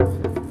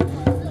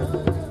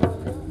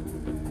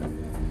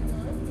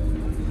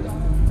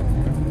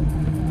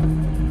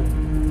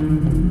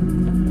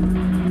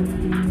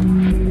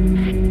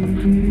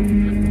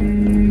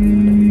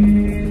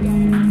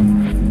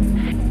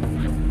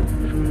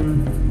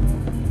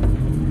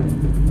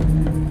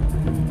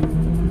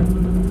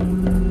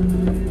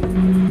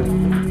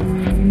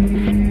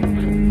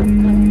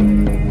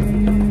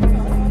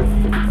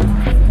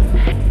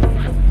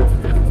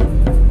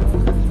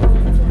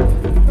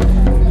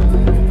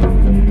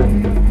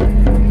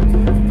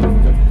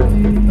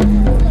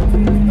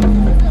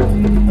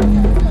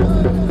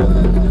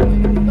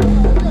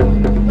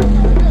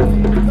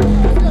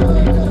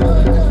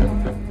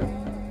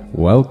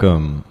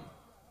Welcome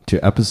to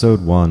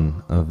episode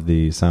 1 of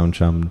the Sound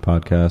Shaman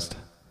podcast.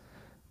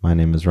 My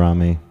name is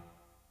Rami,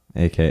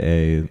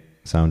 aka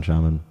Sound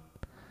Shaman.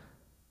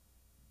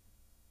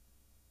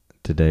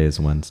 Today is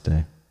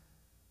Wednesday.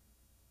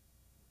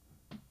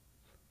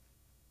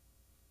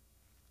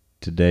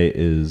 Today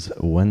is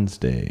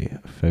Wednesday,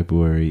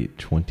 February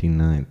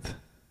 29th,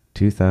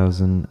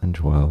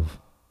 2012.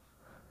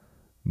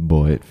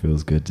 Boy, it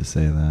feels good to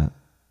say that.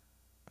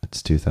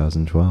 It's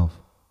 2012.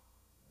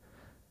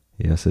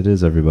 Yes, it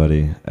is,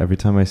 everybody. Every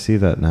time I see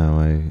that now,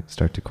 I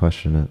start to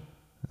question it.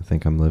 I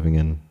think I'm living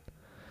in,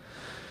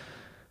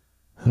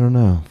 I don't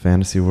know,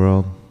 fantasy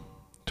world.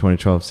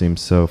 2012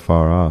 seems so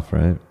far off,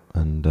 right?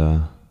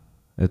 And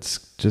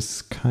it's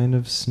just kind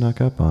of snuck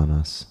up on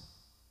us.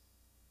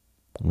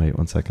 Wait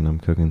 1 second,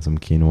 I'm cooking some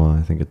quinoa.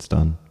 I think it's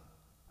done.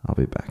 I'll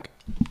be back.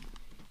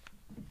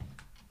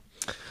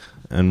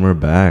 And we're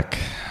back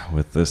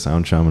with the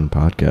Sound Shaman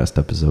podcast,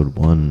 episode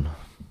 1.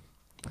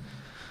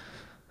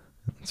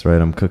 That's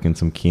right, I'm cooking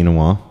some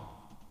quinoa.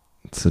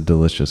 It's a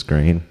delicious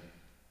grain.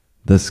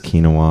 This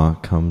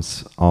quinoa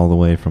comes all the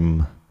way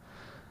from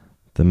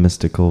the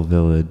mystical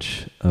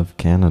village of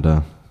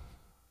Canada,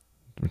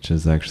 which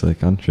is actually a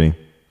country.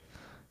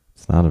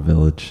 It's not a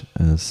village,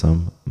 as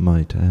some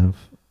might have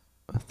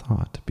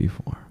thought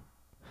before.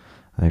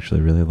 I actually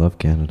really love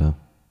Canada.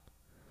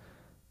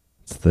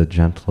 It's the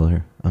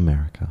gentler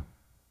America.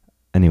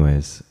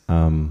 Anyways, I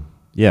don't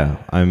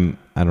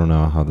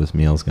know how this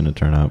meal is going to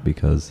turn out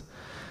because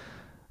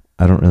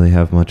I don't really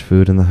have much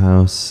food in the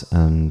house,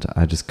 and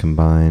I just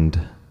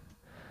combined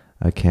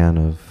a can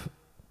of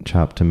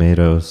chopped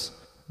tomatoes,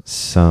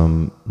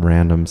 some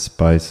random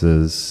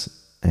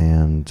spices,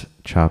 and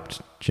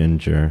chopped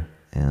ginger,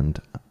 and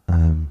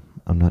I'm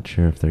not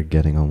sure if they're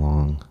getting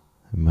along.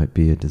 It might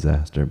be a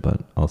disaster,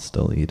 but I'll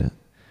still eat it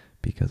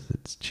because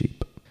it's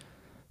cheap.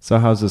 So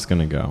how's this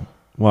going to go?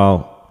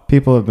 Well,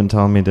 people have been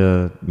telling me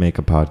to make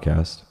a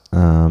podcast.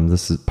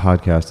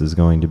 Podcast is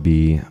going to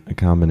be a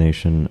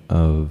combination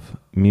of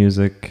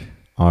music,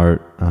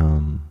 art,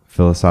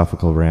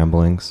 philosophical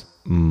ramblings,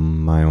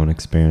 my own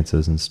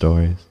experiences and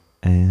stories,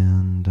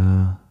 and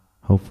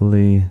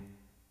hopefully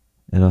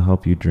it'll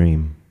help you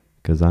dream,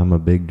 because I'm a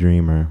big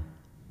dreamer,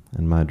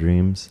 and my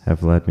dreams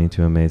have led me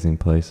to amazing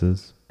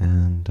places,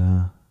 and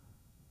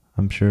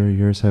I'm sure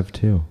yours have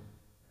too,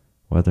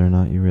 whether or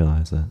not you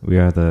realize it. We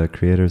are the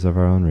creators of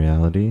our own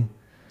reality.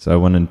 So I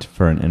went in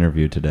for an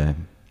interview today.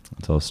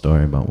 I'll tell a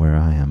story about where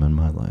I am in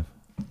my life.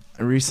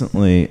 I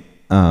recently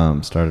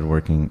started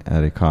working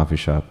at a coffee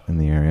shop in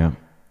the area,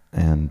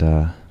 and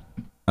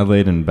I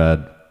laid in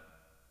bed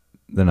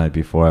the night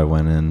before I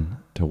went in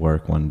to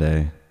work one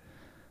day.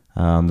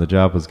 The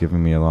job was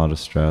giving me a lot of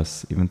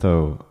stress, even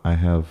though I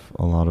have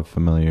a lot of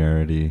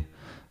familiarity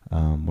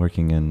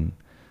working in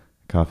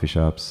coffee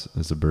shops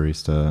as a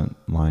barista,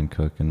 line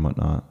cook, and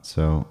whatnot.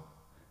 So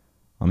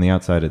on the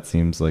outside, it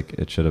seems like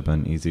it should have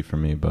been easy for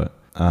me, but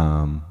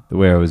the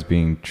way I was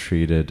being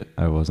treated,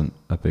 I wasn't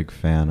a big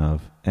fan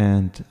of.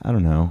 And I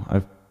don't know,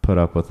 I've put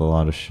up with a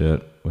lot of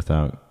shit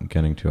without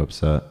getting too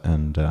upset.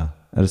 And at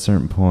a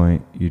certain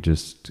point, you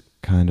just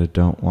kind of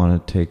don't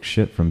want to take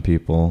shit from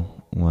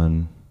people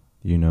when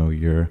you know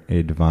you're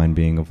a divine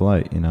being of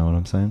light. You know what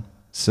I'm saying?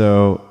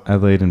 So I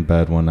laid in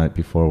bed one night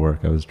before work.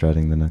 I was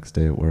dreading the next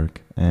day at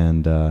work.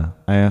 And I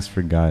asked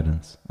for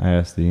guidance. I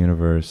asked the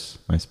universe,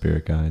 my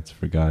spirit guides,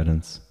 for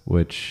guidance,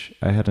 which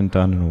I hadn't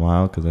done in a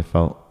while because I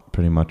felt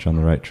pretty much on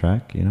the right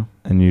track, you know?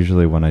 And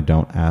usually when I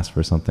don't ask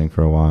for something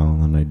for a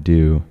while and I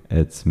do,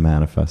 it's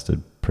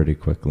manifested pretty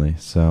quickly.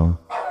 So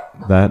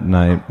that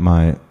night,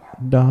 my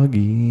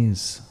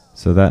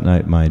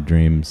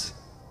dreams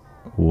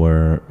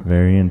were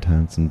very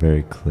intense and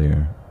very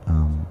clear.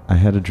 I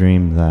had a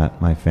dream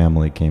that my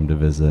family came to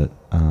visit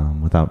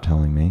without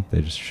telling me.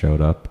 They just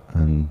showed up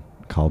and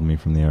called me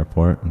from the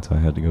airport, and so I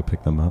had to go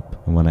pick them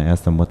up. And when I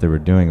asked them what they were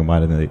doing and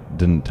why they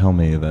didn't tell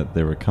me that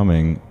they were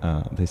coming,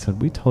 they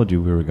said, "We told you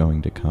we were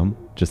going to come.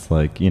 Just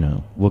like,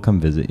 we'll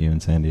come visit you in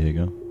San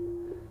Diego."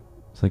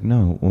 It's like,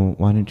 no, well,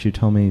 why didn't you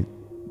tell me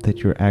that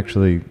you're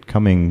actually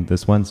coming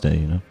this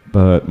Wednesday,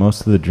 But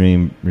most of the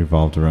dream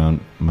revolved around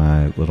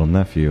my little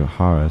nephew,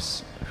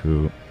 Horace,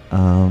 who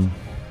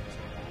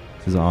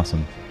is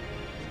awesome.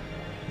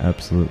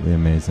 Absolutely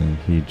amazing.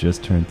 He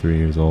just turned 3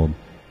 years old.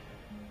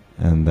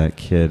 And that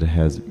kid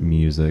has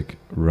music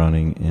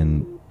running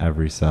in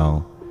every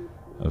cell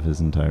of his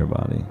entire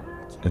body.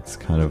 It's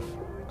kind of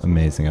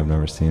amazing. I've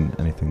never seen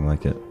anything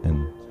like it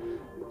in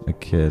a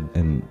kid,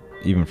 and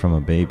even from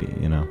a baby,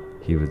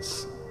 He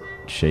was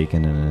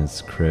shaking in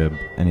his crib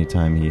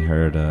anytime he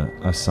heard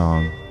a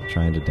song,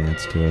 trying to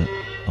dance to it,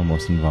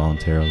 almost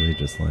involuntarily,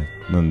 just like.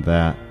 And then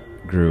that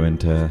grew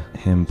into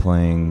him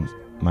playing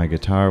my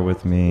guitar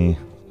with me,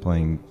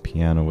 playing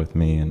piano with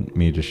me, and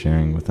me just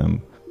sharing with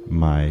him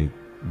my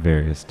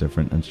various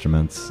different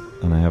instruments,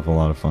 and I have a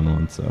lot of fun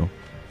ones, so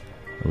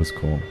it was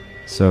cool.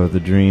 So the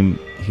dream,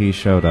 he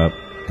showed up,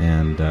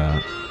 and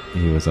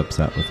he was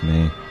upset with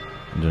me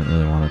and didn't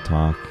really want to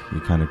talk. He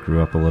kind of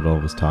grew up a little,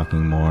 was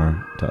talking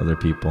more to other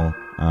people,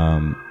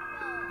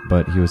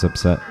 but he was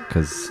upset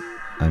because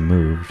I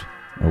moved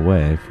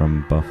away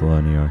from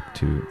Buffalo, New York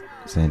to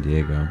San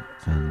Diego,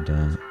 and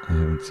I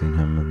haven't seen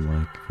him in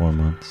like 4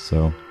 months.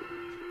 So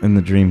in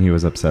the dream, he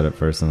was upset at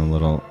first and a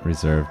little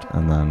reserved,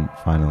 and then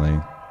finally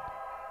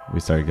we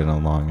started getting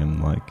along,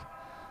 and like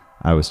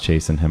I was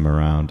chasing him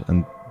around,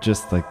 and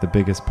just like the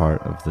biggest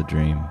part of the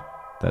dream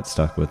that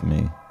stuck with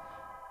me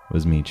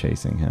was me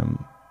chasing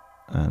him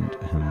and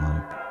him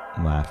like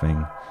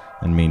laughing,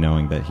 and me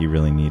knowing that he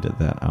really needed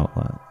that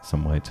outlet,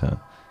 some way to,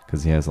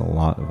 because he has a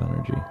lot of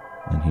energy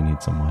and he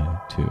needs some way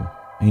to,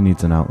 he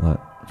needs an outlet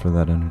for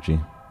that energy.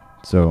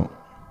 So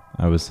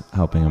I was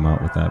helping him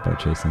out with that by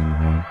chasing him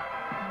around.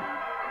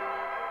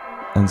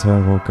 And so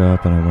I woke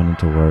up and I went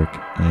into work,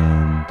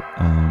 and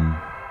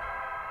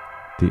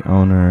the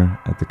owner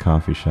at the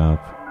coffee shop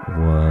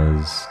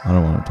was, I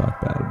don't want to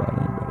talk bad about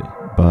anybody,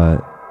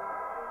 but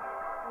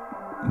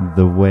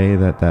the way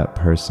that that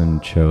person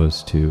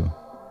chose to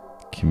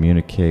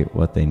communicate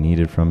what they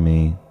needed from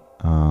me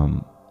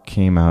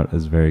came out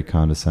as very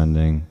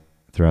condescending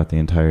throughout the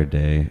entire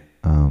day.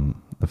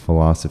 The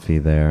philosophy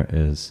there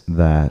is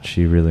that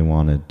she really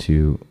wanted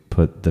to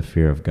put the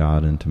fear of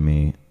God into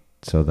me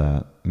so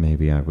that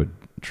maybe I would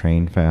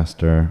train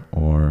faster,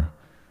 or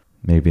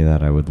maybe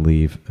that I would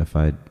leave if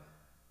I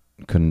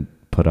couldn't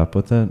put up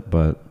with it.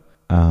 But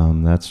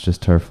that's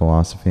just her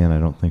philosophy, and I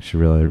don't think she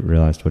really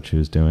realized what she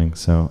was doing.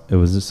 So it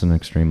was just an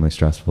extremely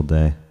stressful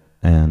day,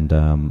 and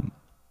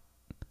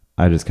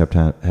I just kept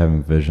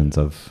having visions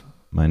of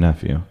my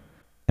nephew,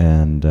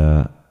 and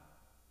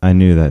I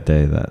knew that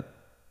day that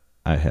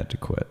I had to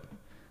quit,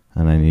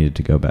 and I needed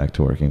to go back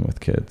to working with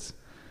kids,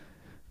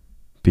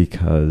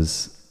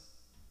 because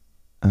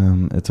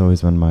it's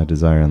always been my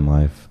desire in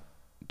life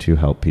to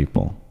help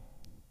people.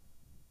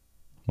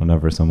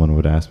 Whenever someone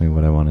would ask me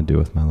what I want to do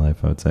with my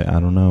life, I would say, I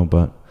don't know,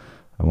 but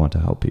I want to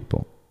help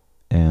people.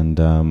 And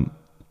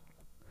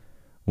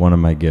one of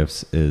my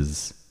gifts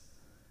is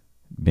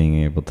being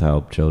able to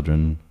help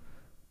children.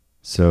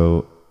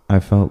 So I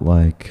felt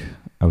like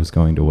I was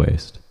going to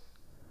waste.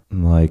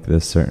 Like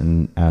this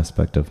certain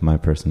aspect of my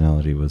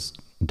personality was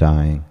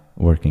dying,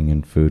 working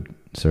in food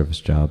service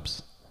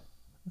jobs.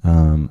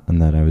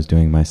 And that I was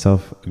doing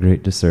myself a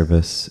great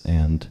disservice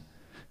and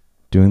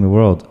doing the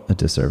world a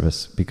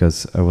disservice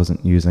because I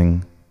wasn't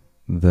using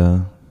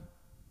the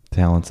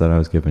talents that I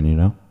was given, you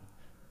know?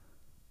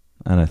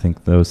 And I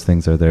think those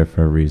things are there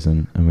for a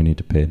reason, and we need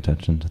to pay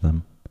attention to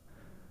them.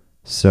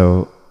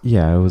 So,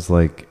 yeah, I was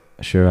like,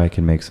 sure, I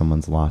can make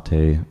someone's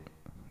latte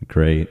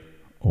great,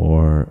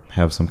 or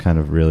have some kind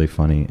of really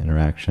funny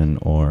interaction,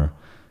 or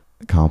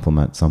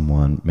compliment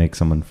someone, make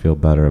someone feel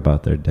better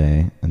about their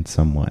day in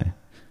some way.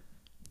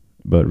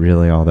 But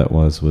really all that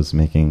was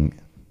making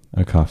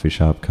a coffee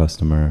shop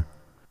customer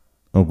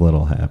a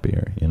little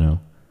happier, you know?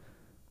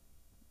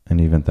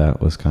 And even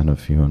that was kind of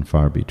few and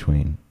far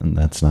between. And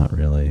that's not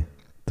really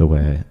the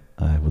way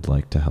I would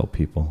like to help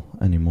people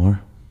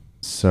anymore.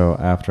 So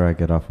after I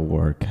get off of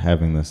work,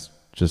 having this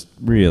just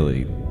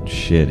really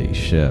shitty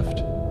shift,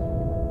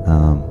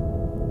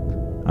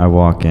 I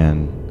walk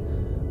in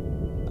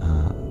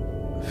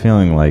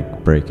feeling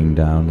like breaking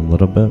down a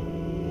little bit.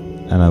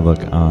 And I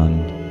look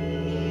on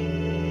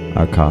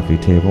our coffee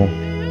table,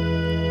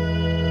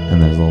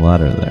 and there's a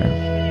letter there.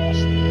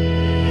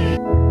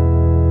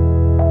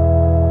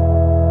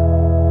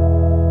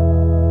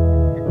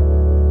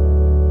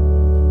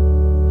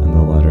 And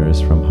the letter is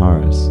from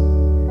Horace,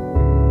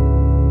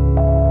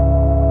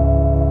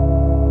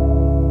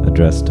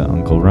 addressed to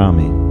Uncle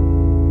Rami.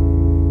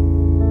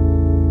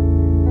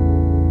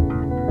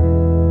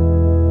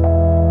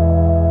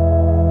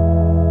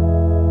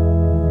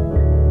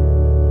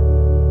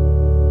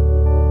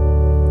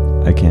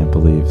 I can't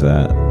believe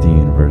that the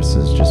universe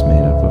is just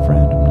made up of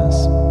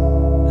randomness,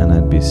 and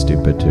I'd be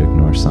stupid to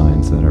ignore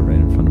signs that are right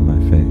in front of my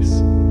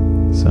face.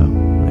 So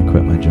I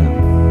quit my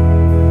job.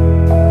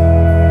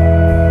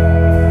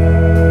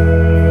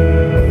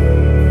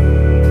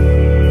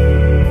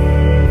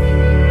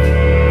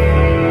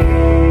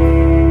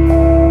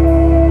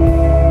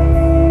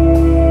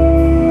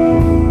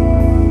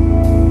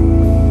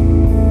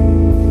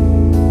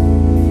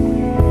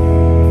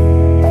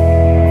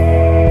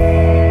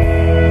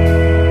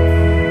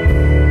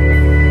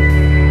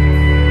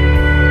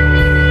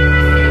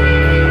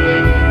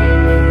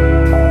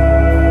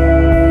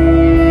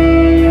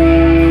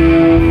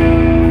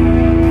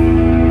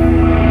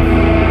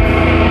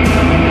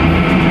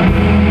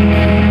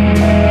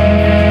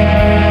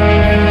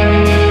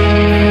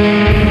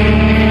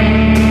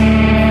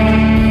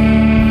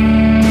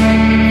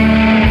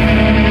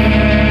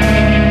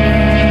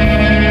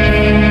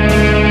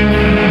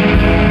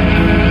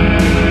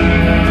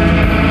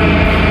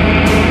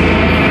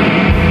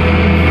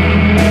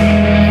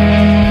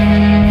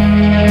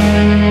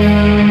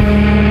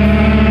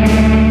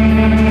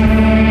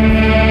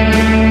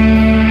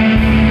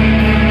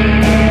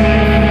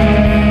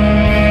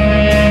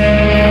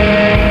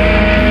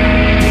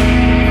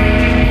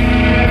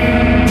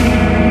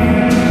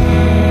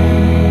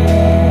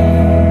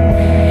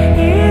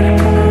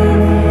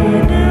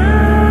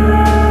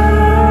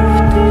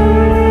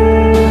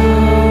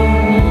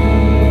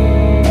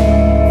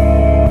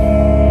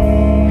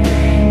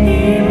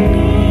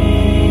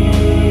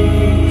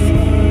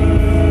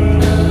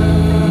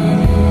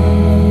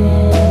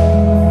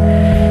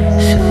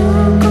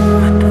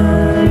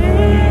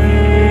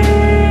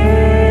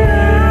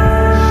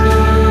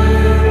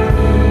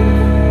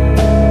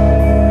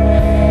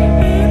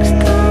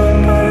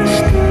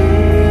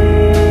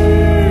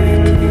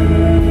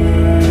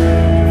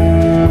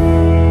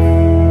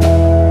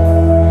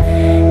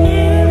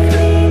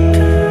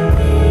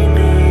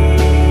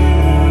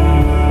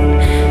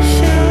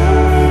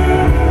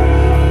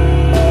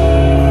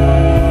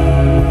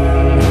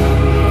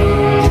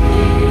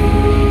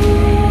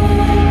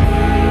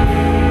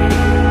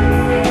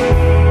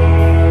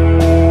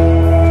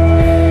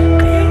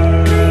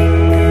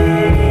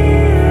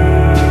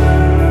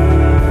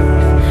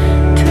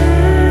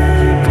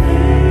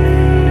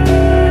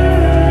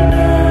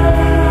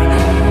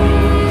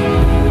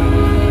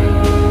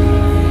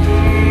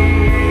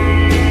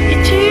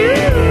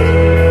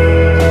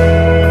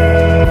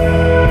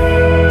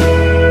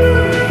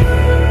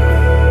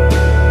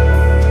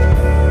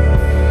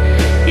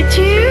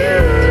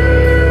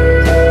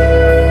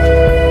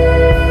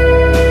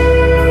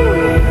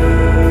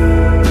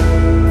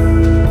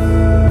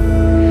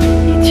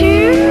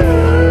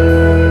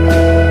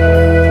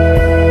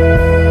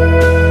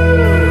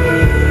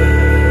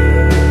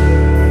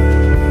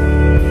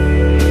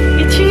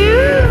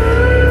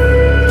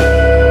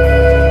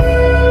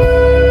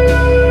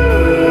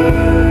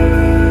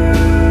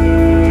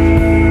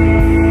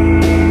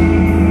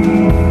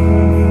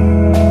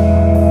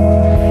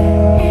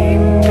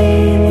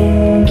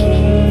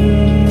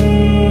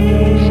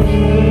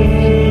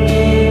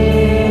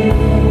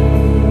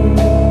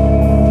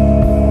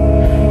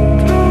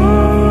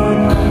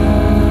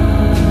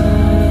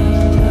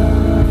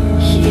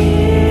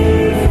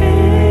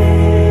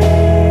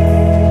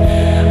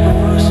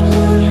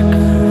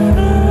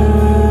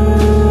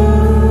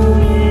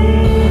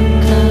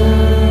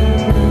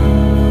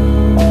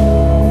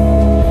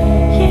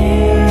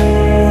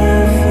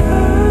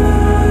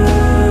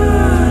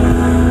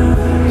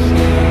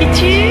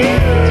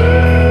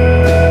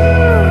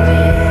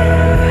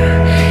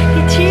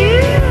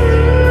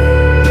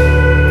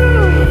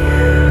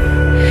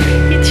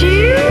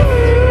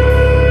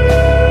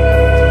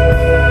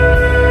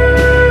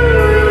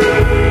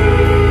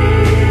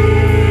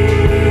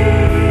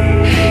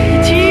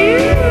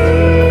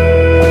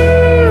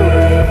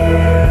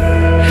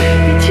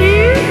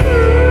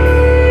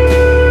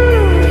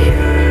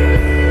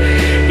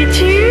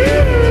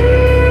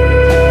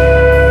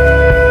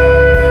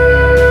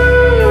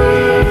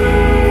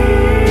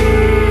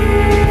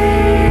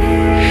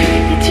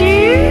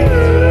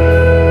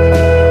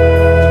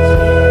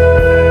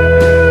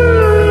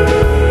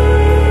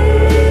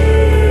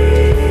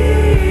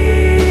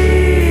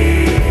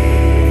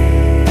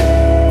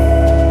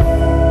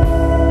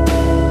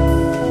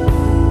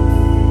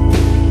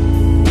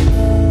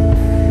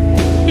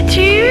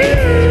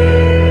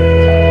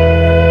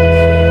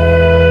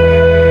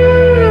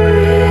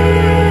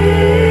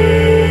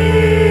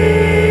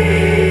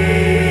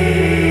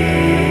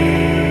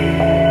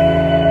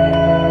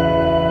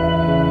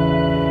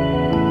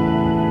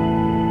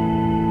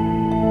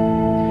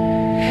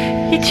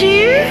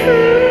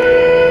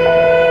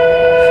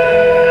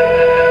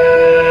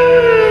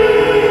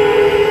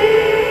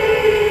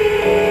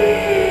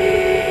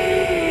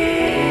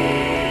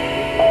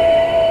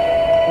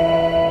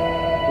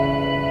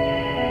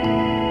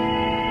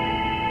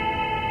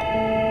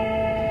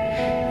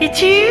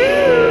 It's you.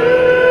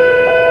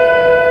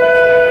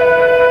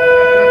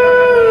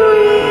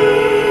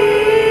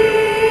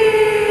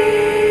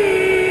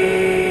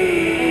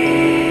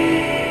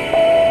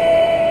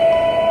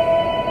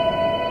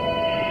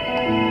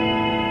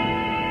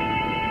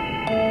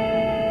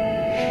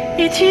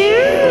 It's you.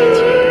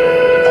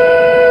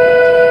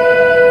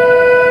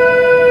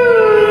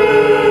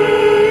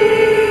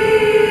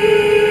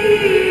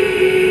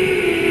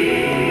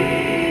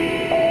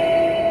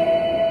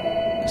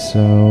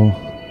 So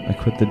I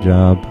quit the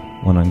job,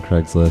 went on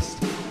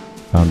Craigslist,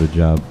 found a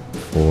job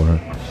for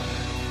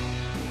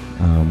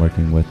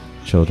working with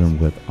children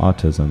with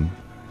autism,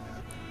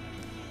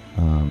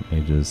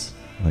 ages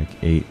like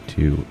 8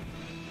 to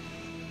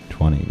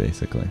 20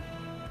 basically.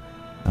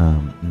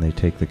 And they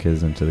take the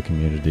kids into the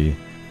community.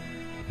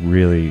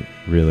 Really,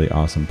 really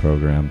awesome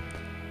program.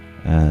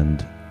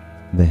 And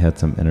they had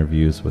some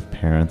interviews with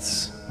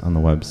parents on the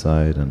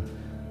website and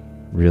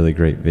really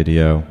great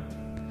video.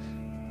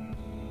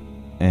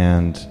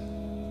 And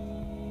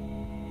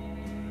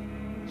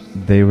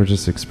they were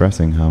just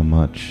expressing how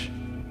much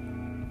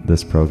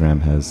this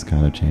program has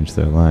kind of changed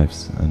their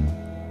lives. And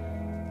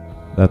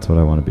that's what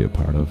I want to be a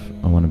part of.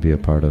 I want to be a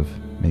part of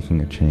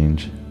making a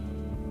change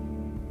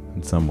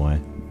in some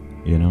way,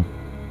 you know?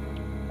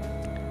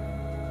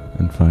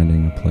 And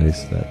finding a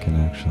place that can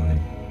actually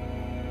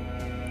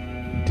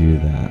do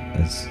that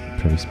is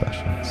pretty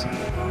special. So.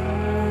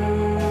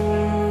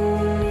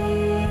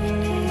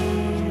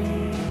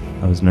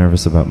 I was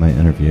nervous about my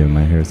interview.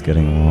 My hair is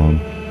getting long.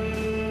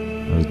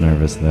 I was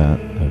nervous that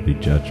I would be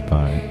judged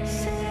by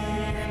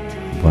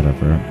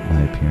whatever,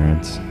 my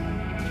appearance,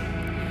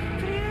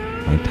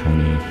 my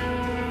tiny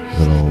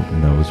little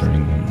nose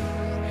ring and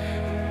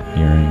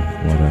earring,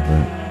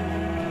 whatever.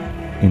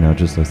 You know,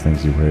 just those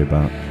things you worry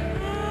about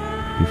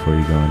before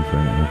you go in for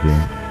an interview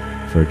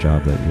for a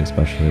job that you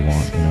especially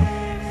want, you know?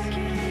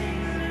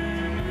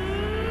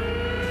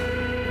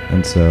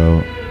 And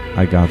so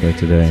I got there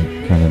today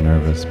kind of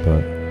nervous,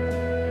 but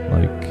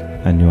like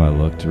I knew I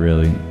looked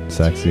really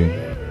sexy,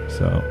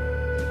 so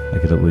I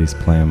could at least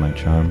play on my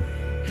charm.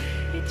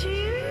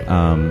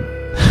 I'm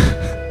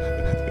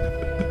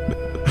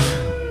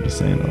just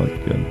saying I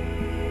looked good.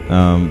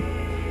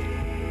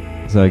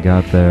 So I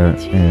got there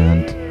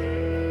and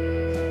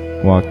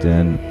walked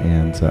in,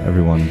 and so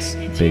everyone's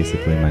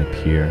basically my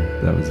peer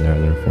that was there.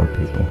 There were 4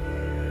 people.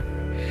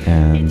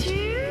 And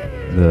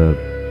the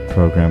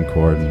program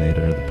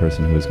coordinator, the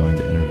person who was going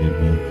to interview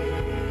me,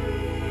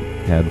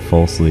 had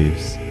full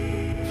sleeve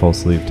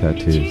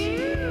tattoos.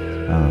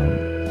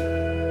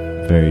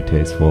 Very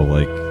tasteful,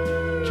 like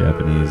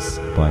Japanese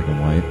black and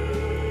white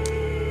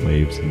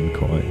waves and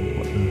koi and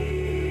whatnot.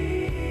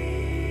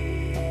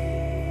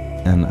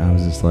 And I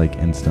was just like,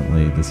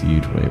 instantly, this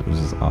huge wave was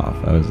just off.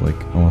 I was like,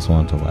 almost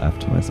wanted to laugh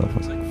to myself. I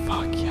was like,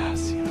 fuck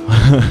yes, you know?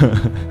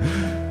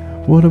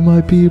 What are my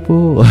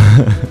people?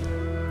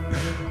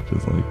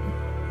 Just like,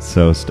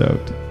 so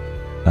stoked.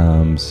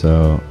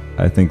 So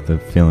I think the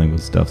feeling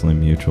was definitely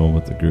mutual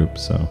with the group.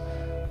 So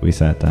we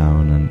sat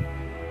down, and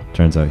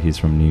turns out he's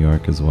from New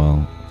York as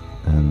well.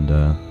 And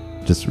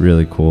just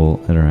really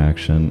cool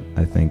interaction.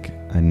 I think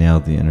I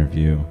nailed the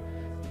interview.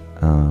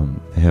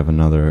 They have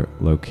another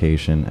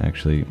location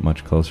actually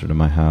much closer to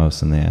my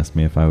house, and they asked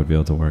me if I would be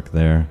able to work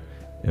there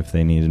if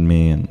they needed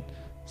me. And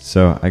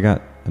so I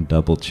got a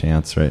double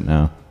chance right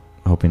now,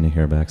 hoping to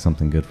hear back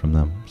something good from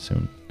them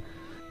soon.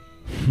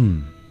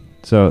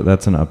 So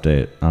that's an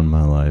update on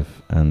my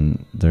life,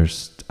 and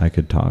I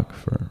could talk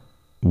for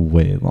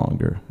way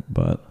longer,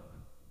 but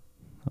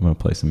I'm going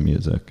to play some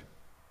music.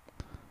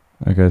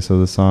 Okay, so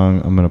the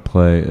song I'm going to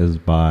play is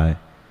by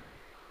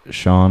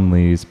Sean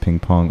Lee's Ping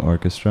Pong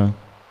Orchestra,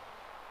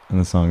 and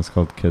the song is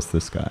called Kiss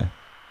the Sky.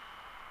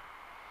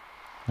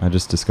 I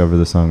just discovered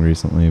the song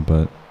recently,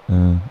 but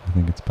I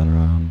think it's been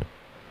around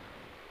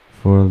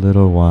for a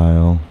little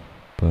while,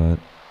 but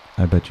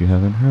I bet you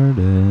haven't heard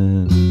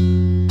it.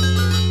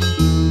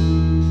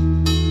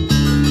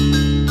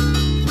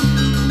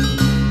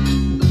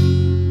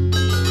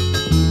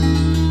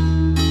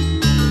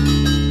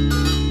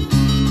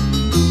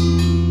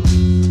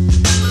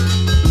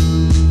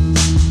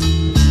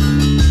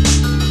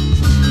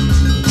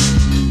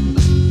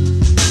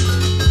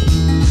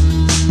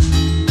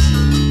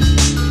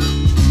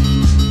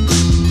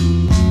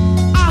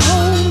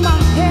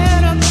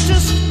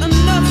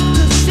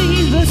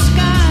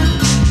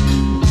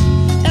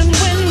 And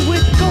when we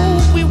go,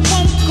 we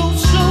won't go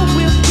slow.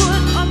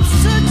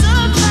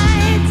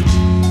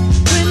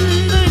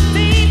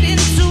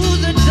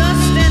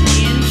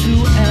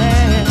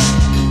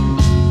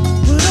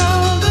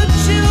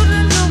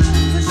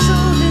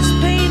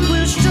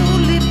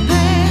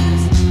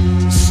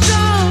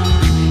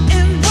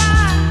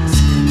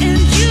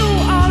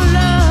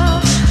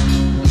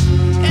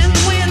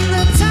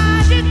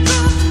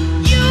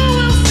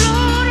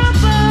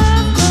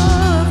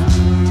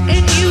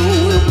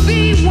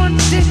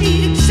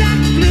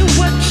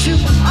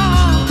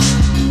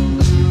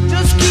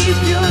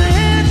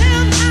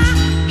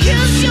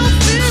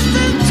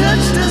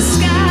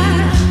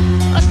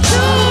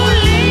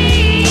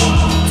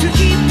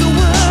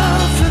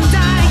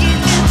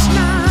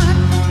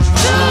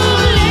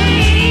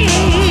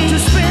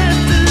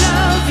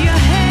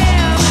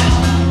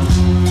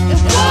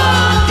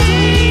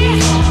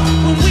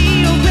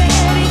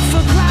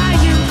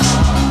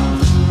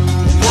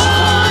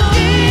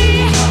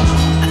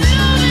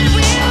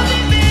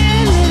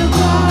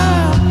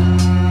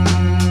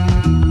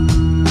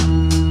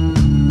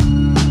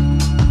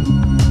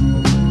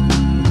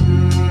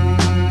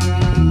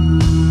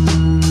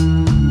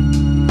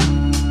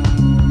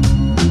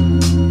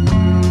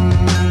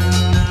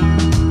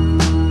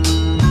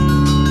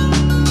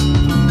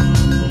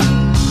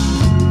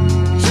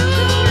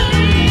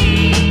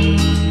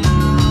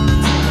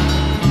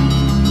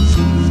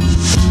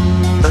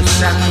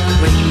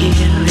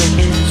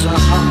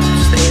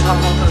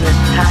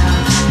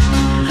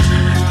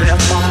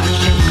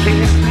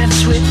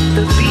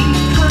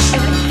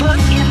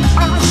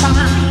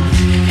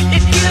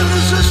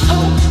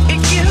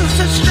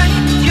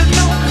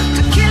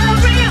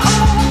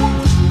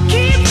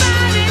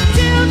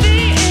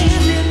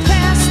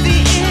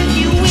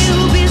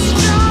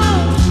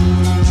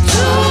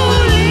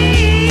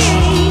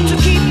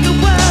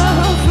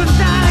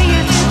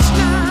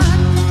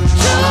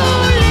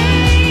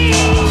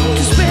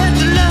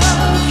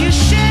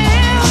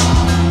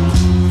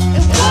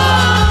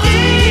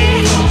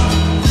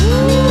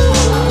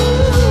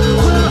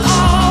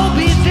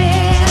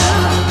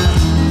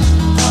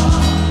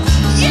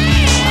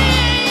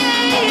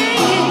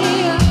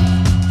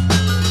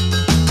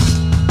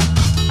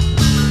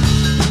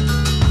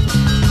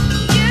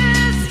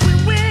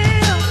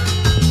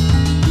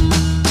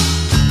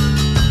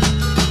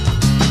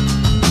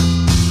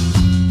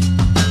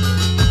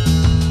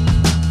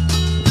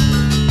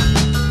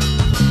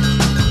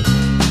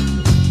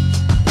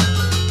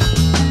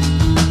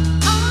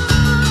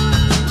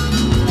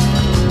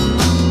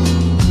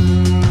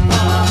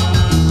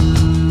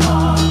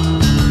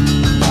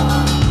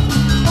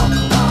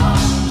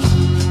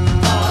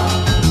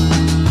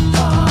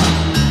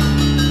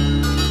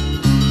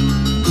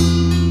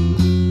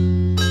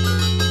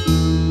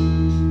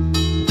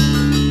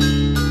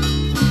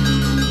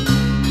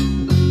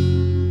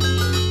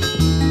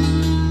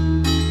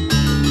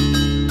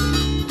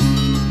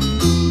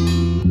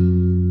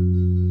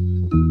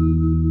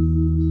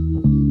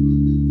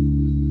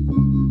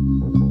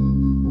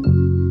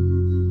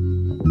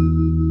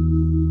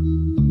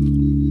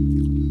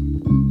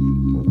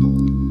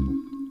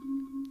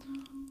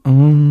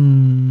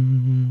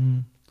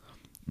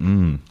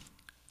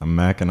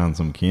 snacking on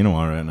some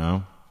quinoa right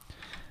now.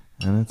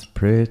 And it's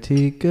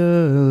pretty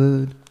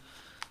good.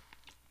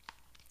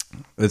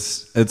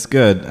 It's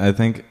good. I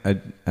think I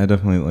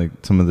definitely like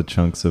some of the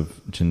chunks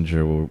of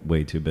ginger were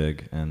way too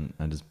big, and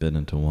I just bit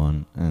into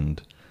one,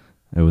 and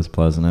it was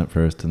pleasant at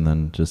first, and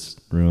then just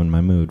ruined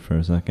my mood for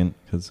a second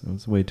because it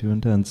was way too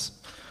intense.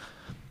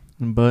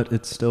 But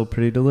it's still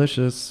pretty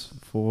delicious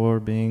for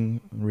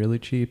being really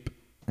cheap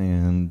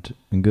and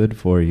good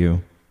for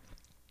you.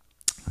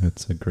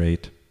 It's a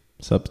great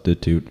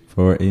substitute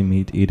for a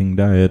meat-eating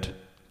diet.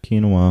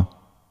 Quinoa.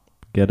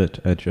 Get it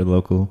at your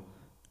local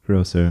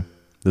grocer.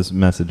 This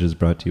message is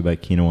brought to you by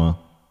quinoa.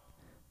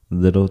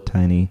 Little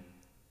tiny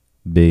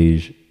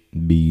beige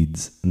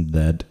beads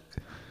that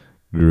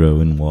grow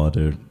in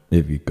water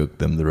if you cook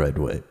them the right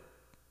way.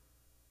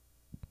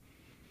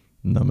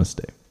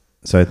 Namaste.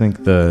 So I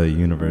think the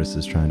universe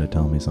is trying to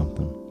tell me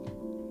something.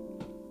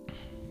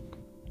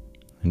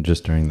 And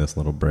just during this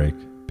little break,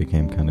 it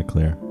became kind of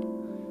clear.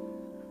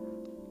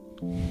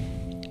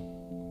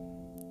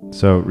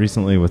 So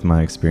recently with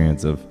my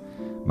experience of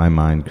my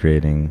mind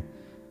creating,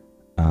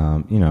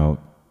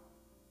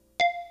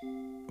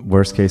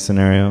 worst case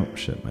scenario,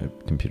 shit, my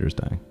computer's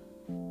dying.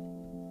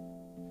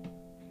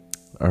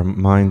 Our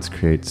minds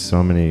create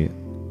so many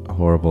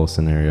horrible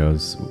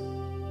scenarios.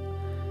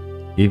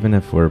 Even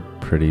if we're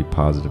pretty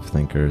positive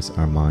thinkers,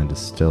 our mind is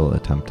still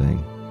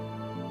attempting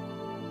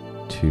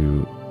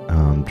to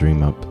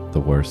dream up the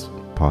worst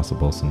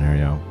possible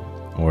scenario,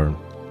 or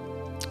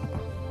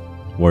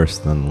worse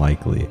than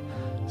likely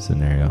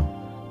scenario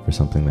for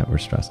something that we're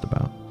stressed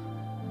about.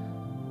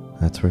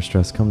 That's where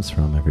stress comes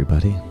from,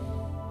 everybody.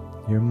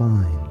 Your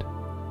mind.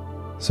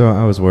 So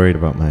I was worried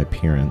about my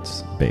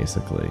appearance,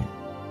 basically,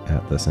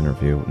 at this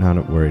interview.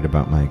 Not worried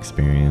about my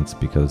experience,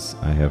 because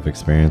I have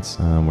experience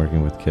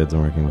working with kids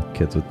and working with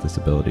kids with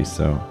disabilities,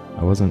 so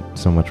I wasn't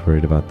so much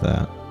worried about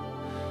that.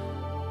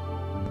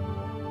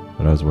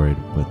 But I was worried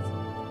with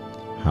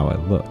how I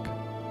look.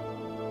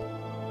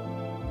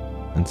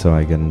 And so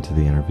I get into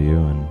the interview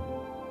and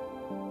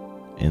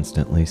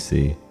instantly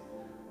see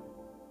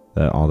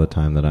that all the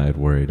time that I had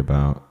worried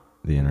about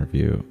the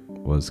interview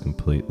was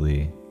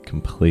completely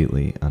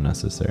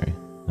unnecessary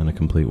and a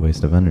complete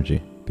waste of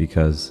energy,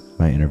 because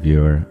my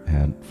interviewer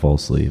had full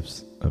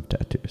sleeves of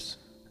tattoos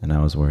and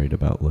I was worried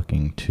about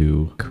looking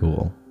too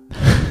cool.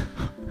 I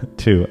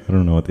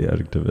don't know what the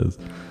adjective is.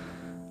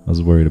 I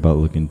was worried about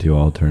looking too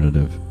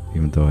alternative,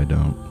 even though I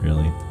don't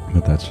really,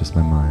 but that's just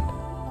my mind.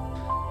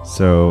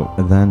 So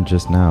then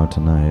just now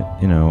tonight,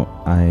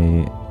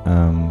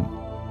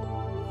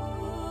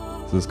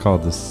 this is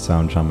called the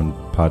Sound Shaman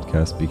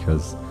podcast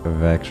because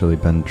I've actually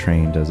been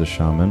trained as a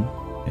shaman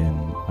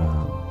in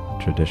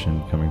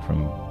tradition coming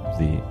from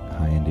the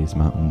high Andes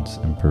Mountains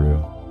in Peru.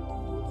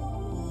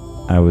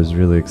 I was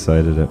really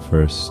excited at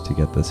first to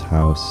get this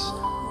house,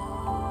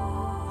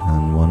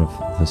 and one of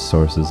the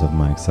sources of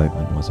my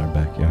excitement was our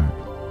backyard,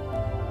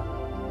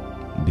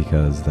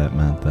 because that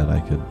meant that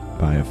I could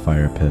buy a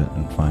fire pit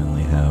and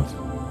finally have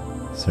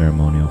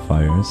ceremonial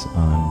fires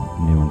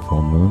on new and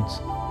full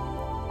moons,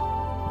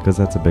 because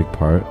that's a big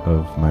part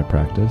of my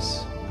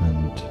practice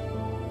and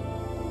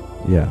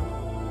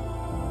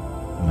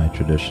my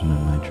tradition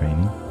and my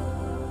training.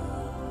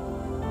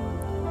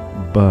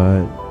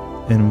 But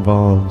it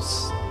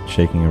involves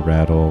shaking a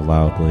rattle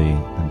loudly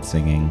and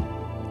singing,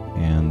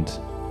 and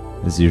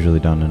is usually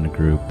done in a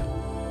group.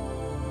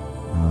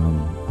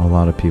 A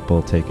lot of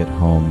people take it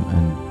home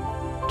and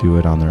do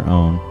it on their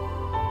own,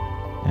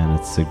 and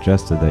it's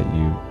suggested that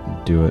you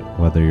do it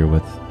whether you're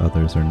with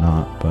others or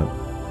not, but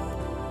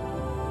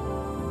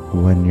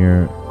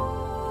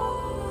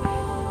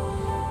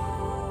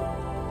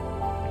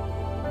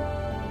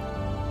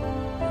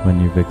when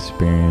you've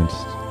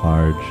experienced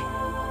large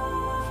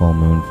full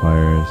moon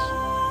fires,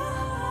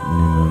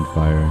 new moon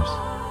fires,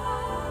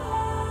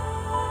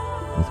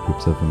 with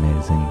groups of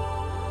amazing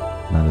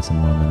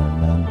medicine women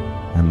and men,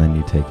 and then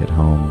you take it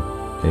home,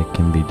 it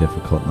can be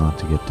difficult not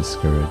to get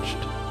discouraged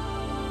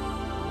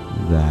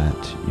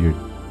that you're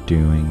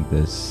doing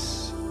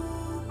this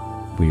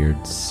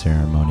weird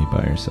ceremony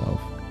by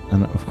yourself.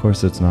 And of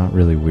course it's not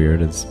really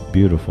weird, it's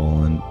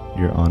beautiful, and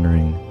you're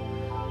honoring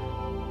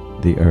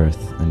the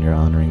earth, and you're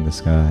honoring the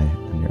sky,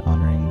 and you're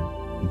honoring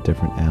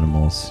different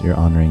animals, you're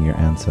honoring your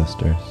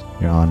ancestors,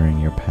 you're honoring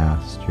your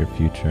past, your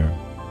future,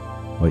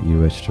 what you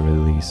wish to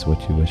release,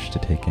 what you wish to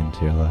take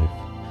into your life,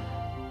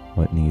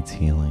 what needs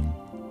healing.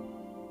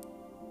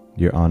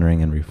 You're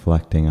honoring and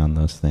reflecting on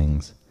those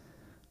things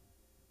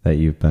that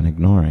you've been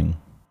ignoring,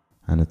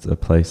 and it's a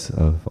place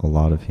of a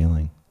lot of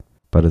healing,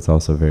 but it's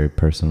also very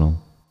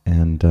personal.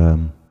 And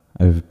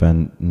I've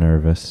been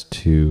nervous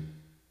to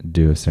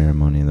do a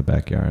ceremony in the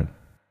backyard.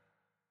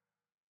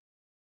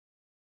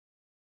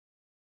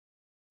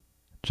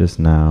 Just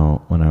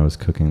now, when I was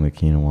cooking the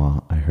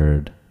quinoa, I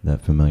heard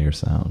that familiar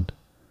sound.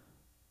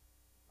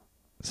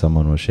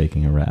 Someone was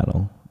shaking a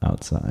rattle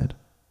outside.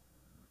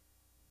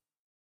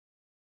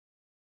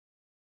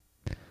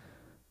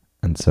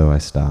 And so I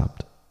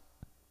stopped,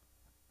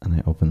 and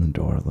I opened the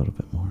door a little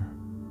bit more.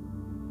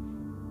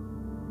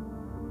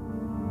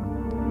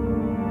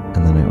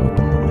 And then I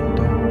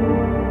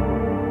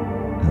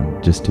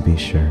just to be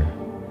sure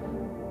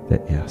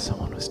that, yeah,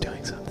 someone was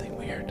doing something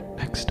weird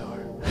next door.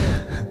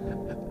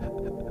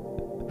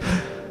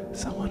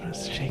 Someone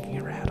was shaking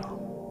a rattle.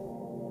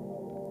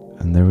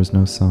 And there was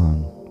no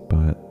song,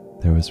 but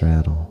there was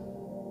rattle.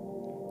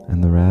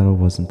 And the rattle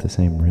wasn't the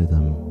same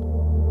rhythm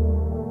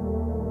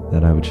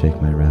that I would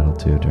shake my rattle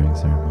to during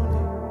ceremony,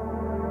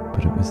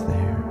 but it was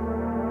there,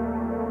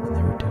 and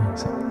they were doing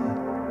something.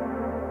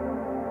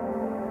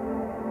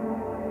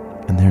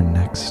 And they're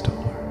next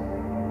door.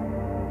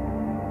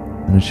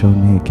 And it showed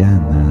me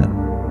again that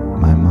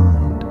my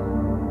mind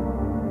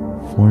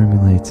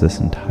formulates this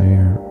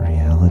entire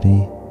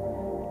reality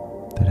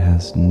that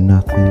has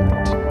nothing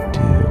to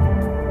do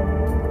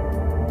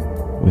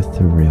with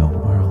the real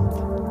world.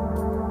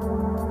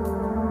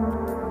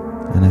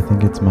 And I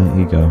think it's my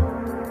ego,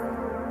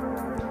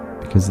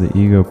 because the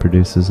ego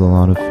produces a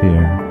lot of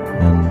fear,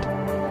 and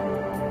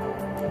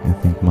I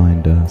think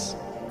mine does.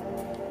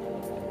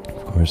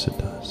 Of course it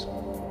does.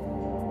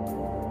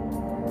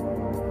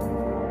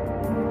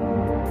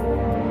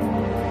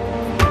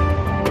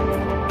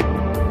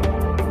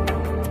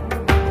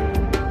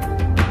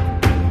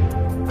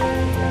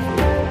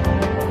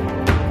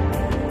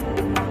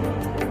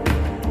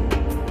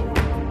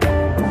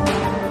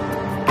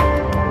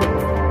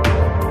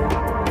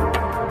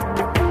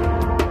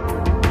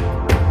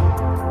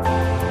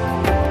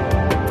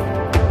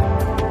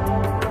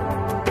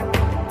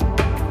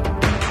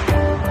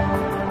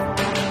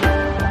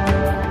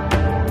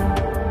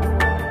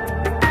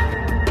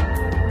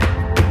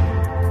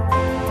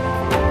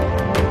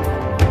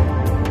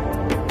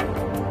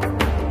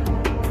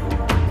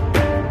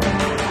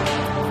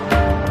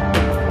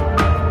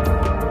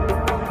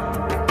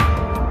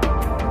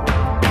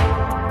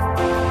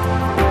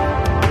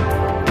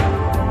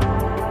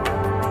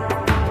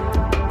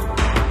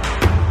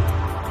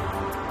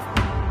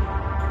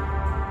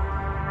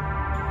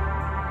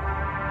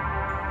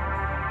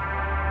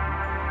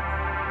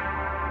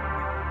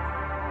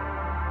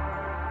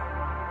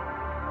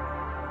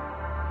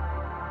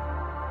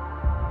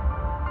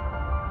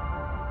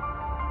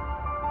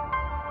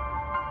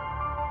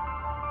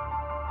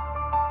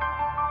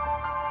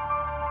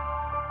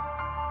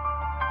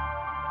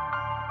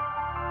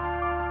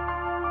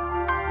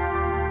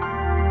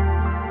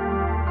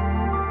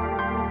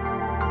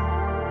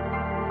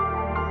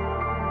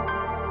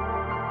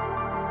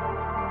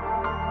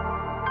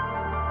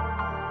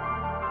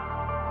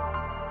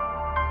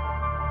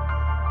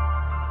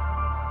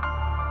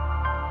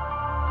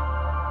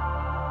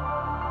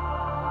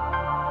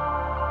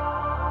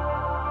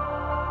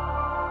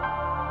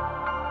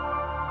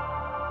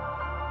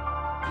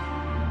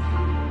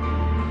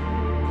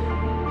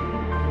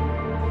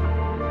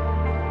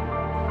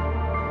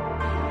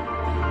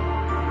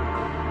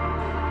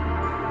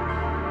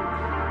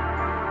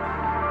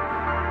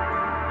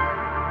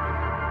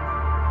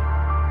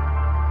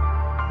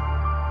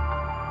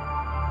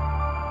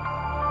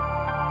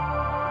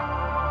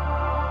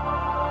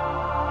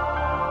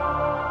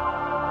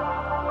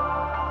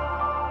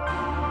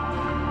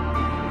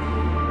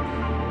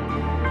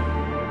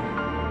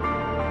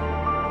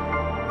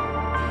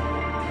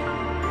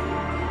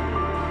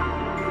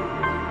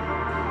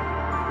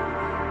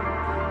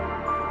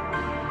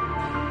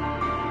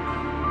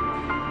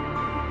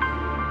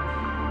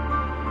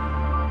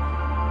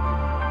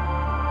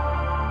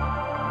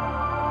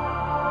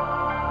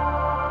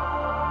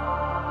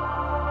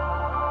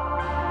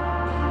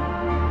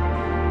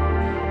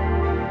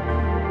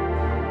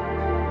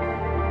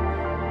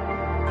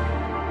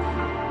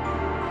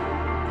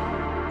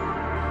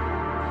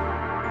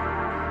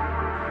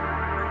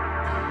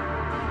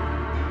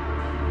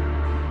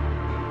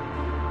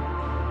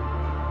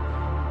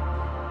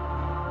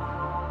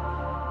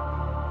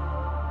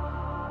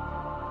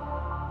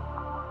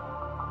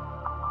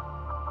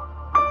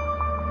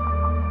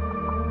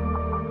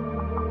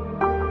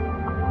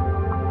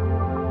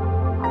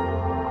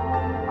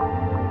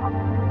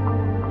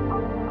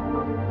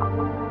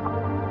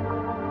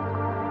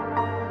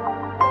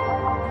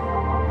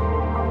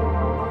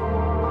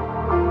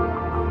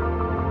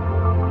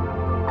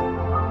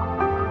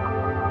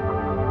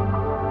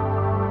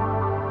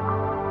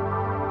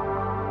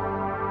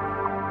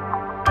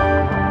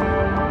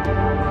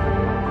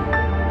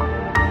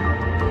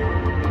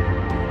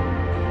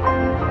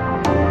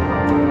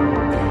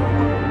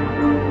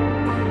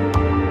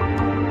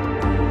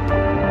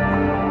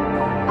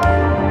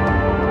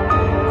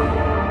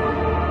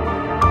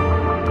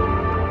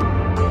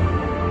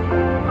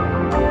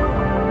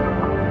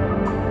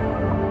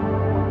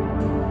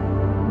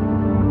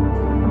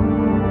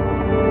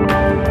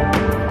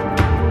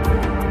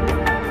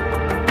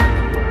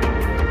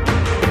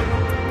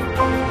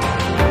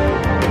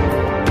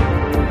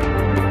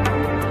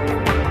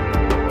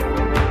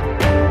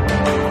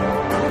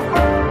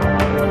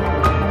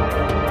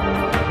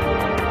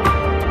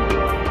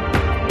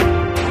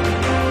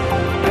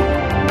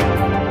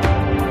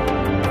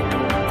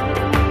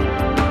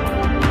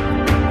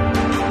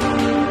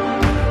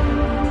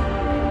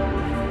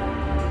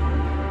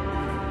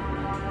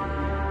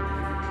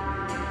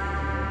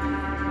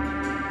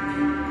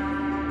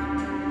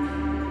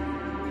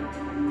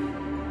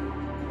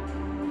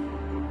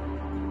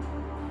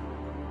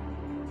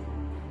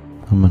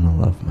 I'm gonna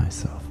love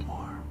myself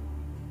more.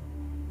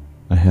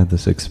 I had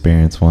this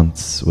experience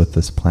once with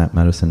this plant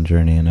medicine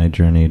journey, and I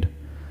journeyed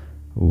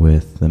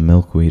with the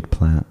milkweed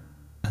plant,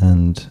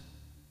 and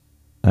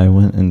I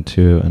went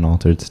into an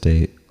altered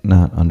state,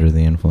 not under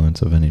the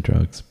influence of any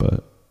drugs,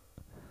 but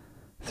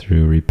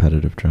through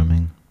repetitive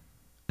drumming.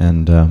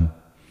 And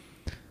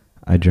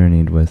I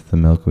journeyed with the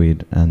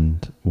milkweed,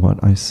 and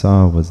what I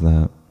saw was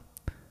that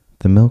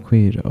the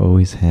milkweed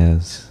always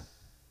has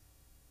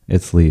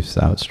its leaves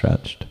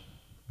outstretched,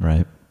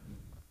 right?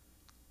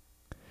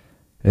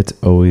 It's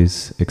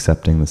always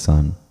accepting the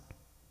sun.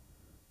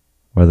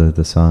 Whether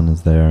the sun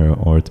is there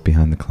or it's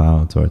behind the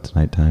clouds or it's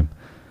nighttime,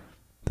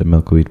 the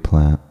milkweed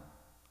plant,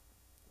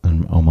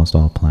 and almost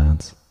all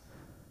plants,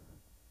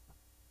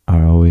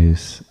 are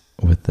always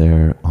with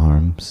their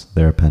arms,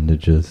 their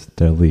appendages,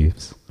 their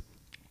leaves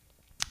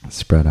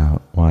spread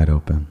out wide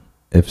open.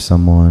 If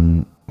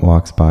someone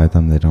walks by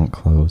them, they don't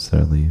close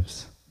their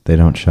leaves. They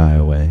don't shy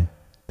away.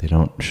 They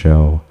don't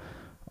show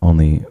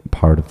only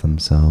part of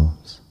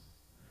themselves.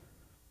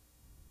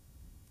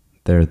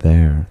 They're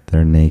there.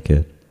 They're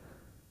naked.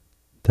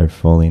 They're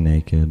fully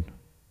naked,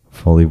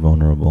 fully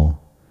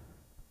vulnerable,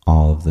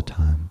 all of the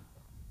time.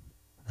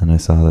 And I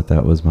saw that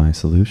that was my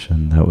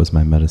solution. That was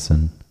my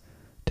medicine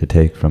to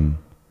take from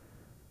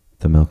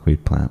the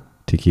milkweed plant,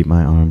 to keep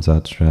my arms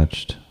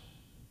outstretched,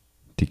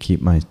 to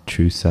keep my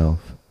true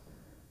self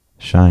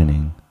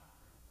shining,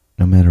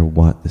 no matter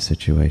what the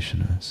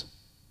situation is.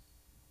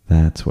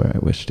 That's where I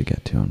wish to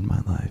get to in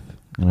my life,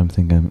 and I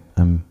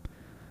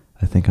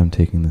think I'm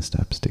taking the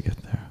steps to get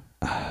there.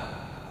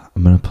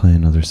 I'm gonna play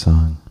another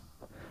song.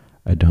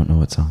 I don't know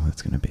what song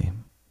that's gonna be.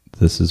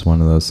 This is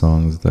one of those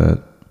songs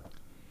that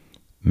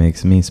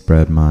makes me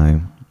spread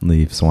my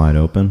leaves wide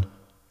open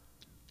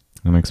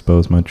and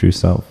expose my true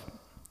self.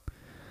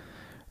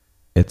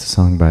 It's a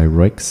song by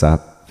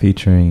Royksap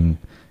featuring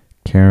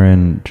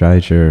Karen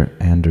Dreiger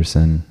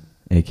Anderson,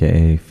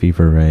 aka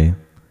Fever Ray,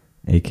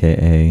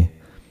 aka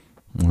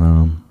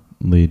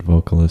lead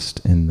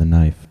vocalist in The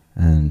Knife,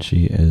 and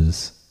she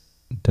is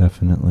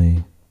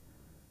definitely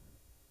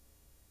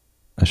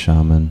a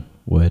shaman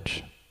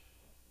witch.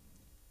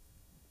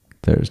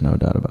 There's no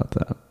doubt about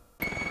that.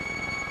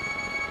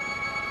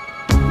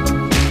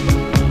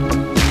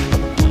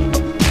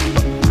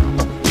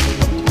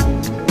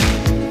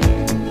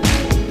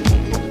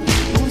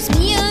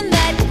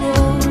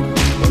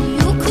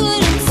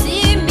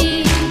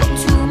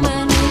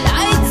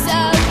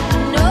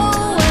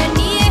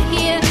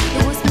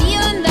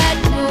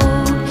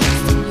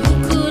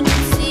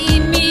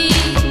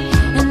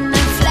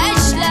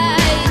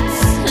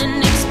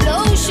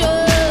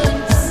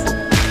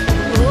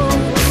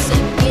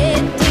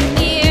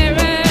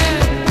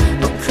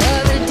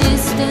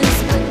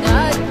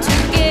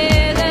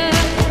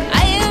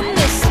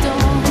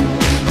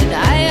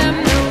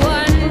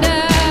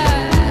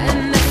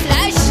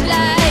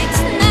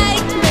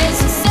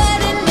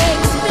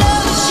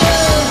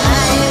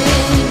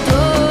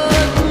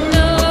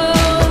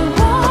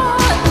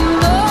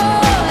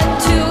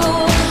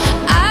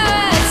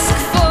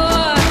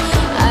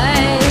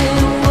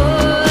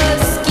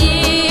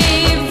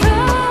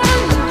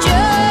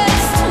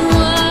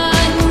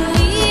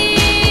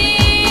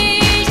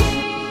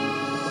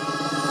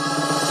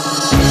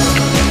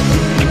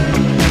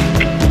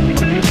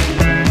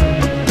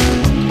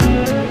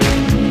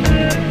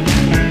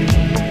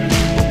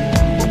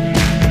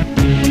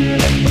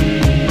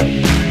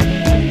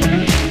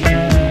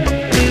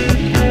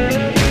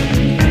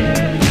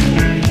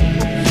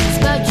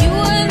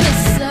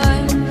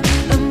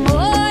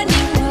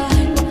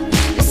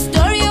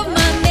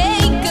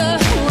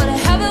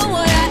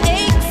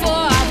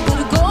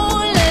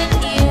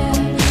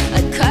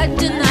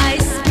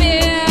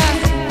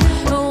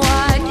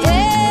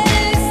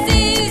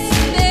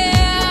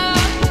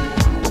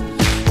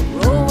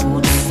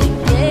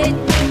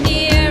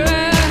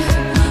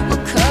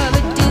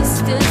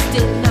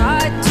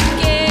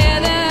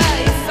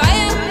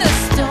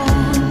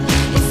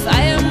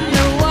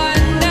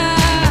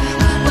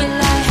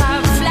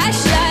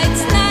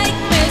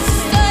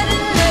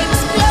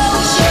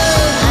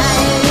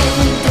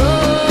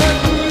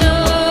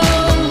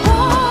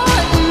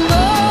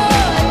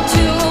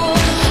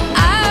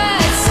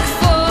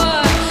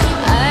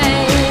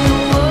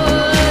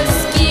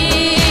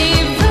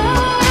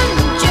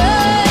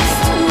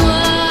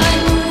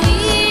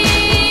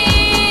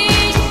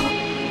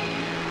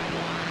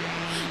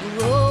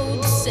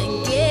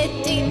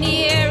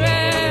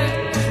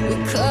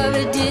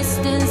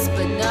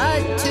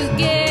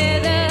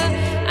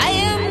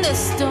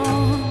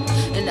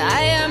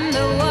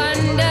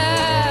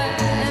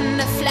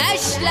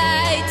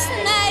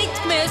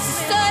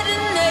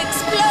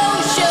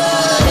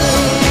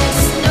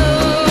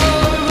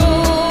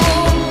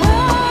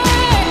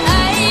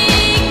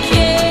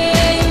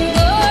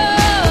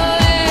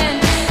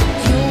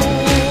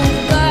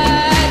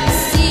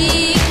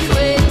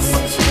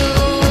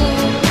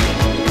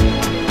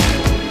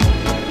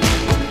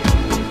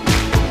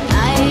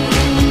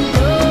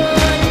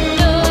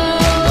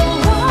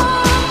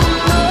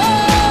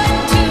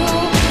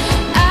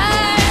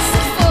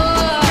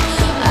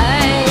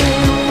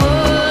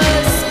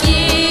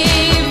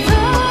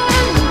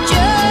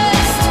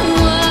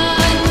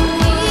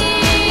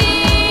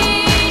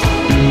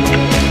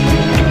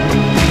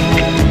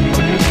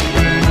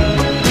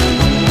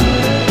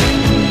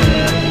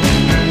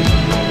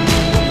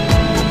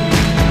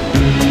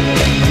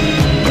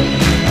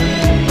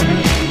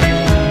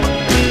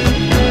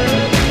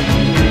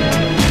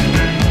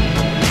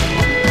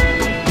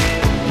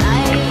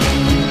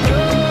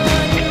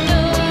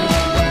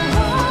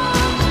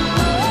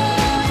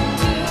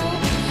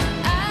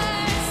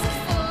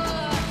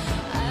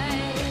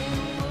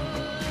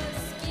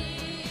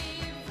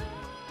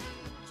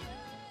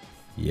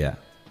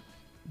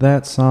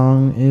 That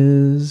song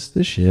is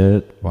the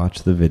shit.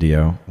 Watch the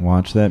video.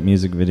 Watch that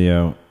music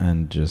video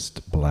and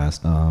just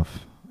blast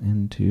off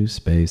into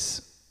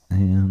space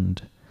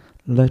and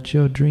let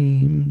your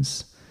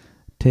dreams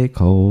take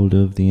hold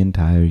of the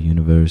entire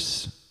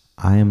universe.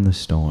 I am the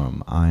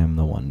storm. I am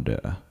the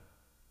wonder.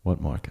 What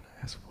more can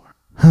I ask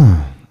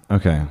for?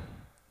 Okay.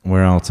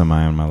 Where else am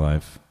I in my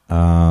life?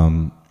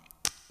 Odie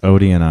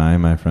and I,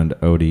 my friend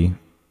Odie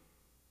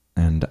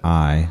and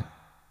I,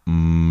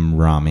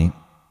 Rami,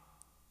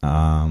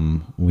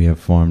 we have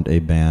formed a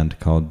band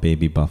called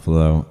Baby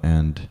Buffalo,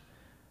 and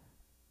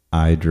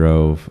I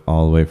drove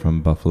all the way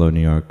from Buffalo,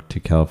 New York to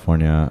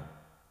California,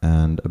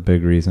 and a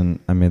big reason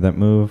I made that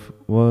move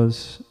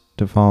was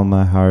to follow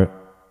my heart,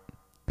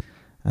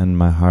 and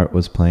my heart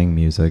was playing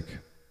music.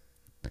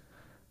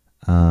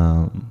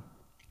 I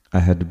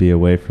had to be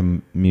away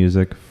from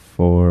music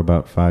for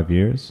about 5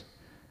 years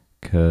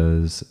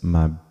because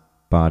my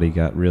body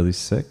got really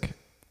sick,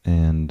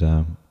 and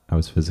I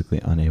was physically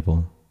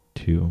unable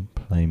to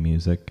play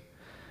music.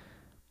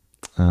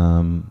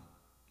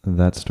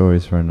 That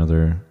story's for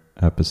another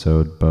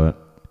episode,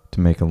 but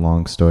to make a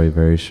long story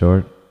very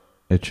short,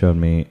 it showed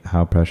me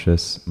how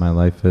precious my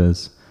life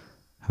is,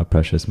 how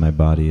precious my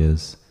body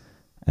is,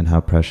 and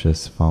how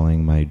precious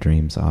following my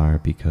dreams are,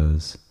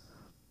 because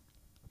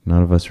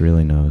none of us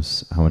really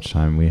knows how much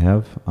time we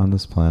have on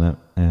this planet,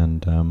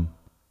 and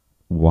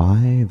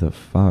why the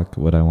fuck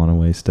would I want to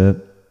waste it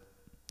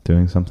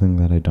doing something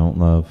that I don't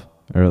love?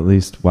 Or at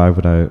least, why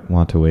would I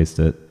want to waste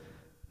it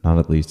not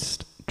at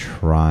least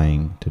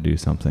trying to do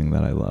something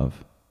that I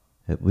love?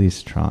 At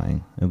least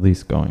trying, at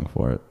least going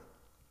for it.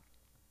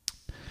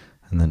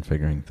 And then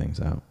figuring things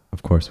out.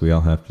 Of course, we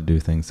all have to do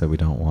things that we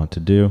don't want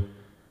to do.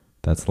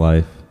 That's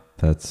life.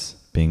 That's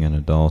being an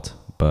adult.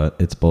 But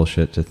it's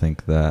bullshit to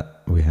think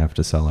that we have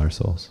to sell our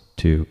souls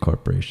to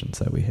corporations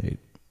that we hate.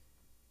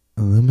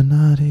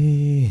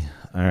 Illuminati.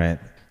 All right.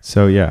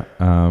 So yeah,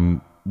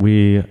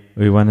 we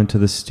went into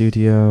the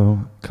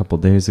studio a couple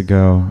days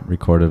ago,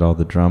 recorded all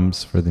the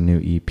drums for the new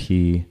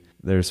EP.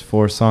 There's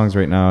 4 songs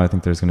right now. I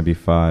think there's going to be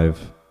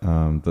 5.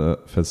 The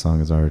 5th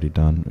song is already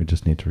done. We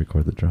just need to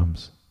record the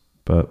drums.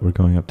 But we're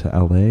going up to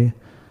LA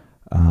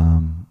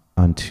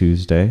on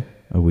Tuesday,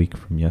 a week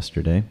from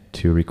yesterday,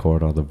 to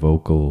record all the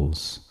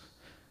vocals.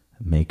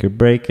 Make or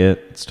break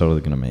it. It's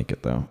totally going to make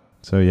it, though.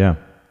 So yeah,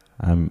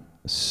 I'm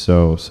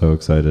so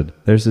excited.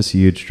 There's this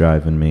huge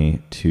drive in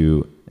me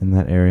in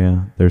that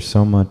area. There's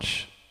so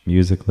much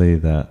musically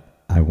that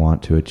I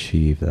want to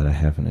achieve that I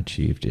haven't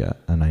achieved yet.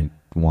 And I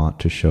want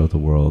to show the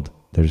world.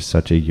 There's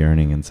such a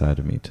yearning inside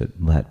of me to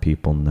let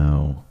people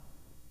know,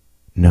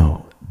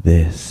 no,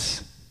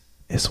 this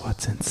is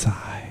what's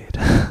inside.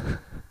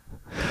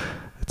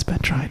 It's been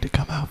trying to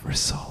come out for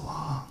so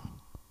long.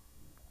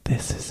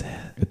 This is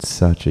it. It's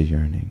such a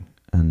yearning.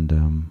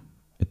 And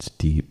it's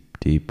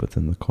deep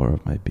within the core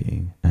of my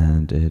being.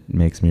 And it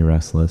makes me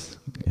restless.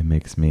 It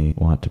makes me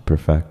want to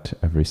perfect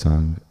every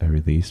song I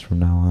release from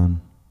now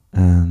on.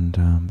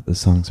 And the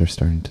songs are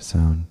starting to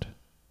sound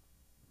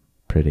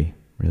pretty,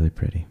 really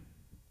pretty.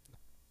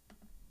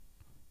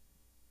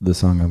 The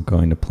song I'm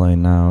going to play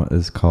now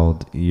is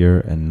called You're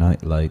a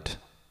Nightlight.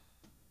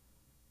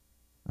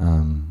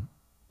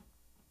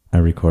 I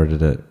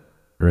recorded it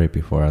right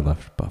before I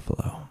left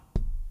Buffalo.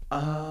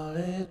 All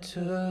it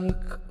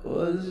took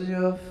was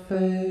your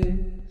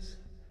face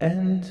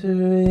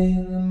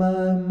entering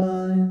my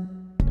mind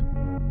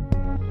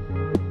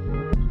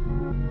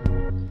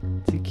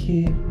to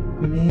keep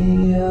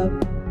me up,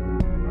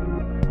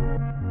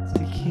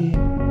 to keep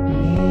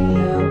me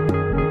up,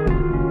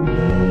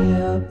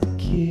 to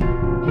keep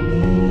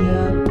me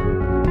up,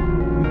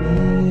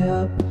 me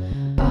up.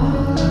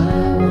 All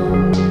I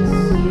want is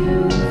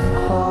you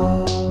to fall.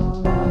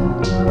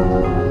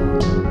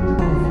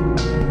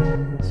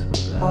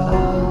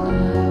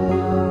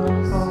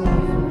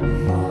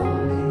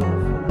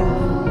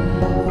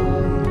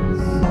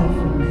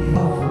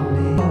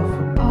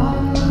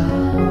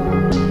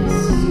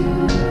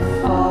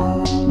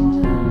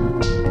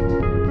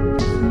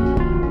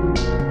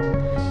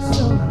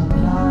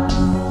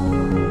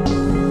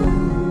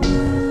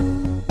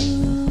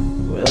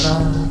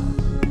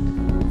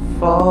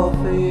 Fall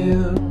for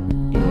you.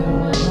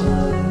 You're my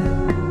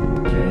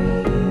dream,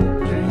 dream,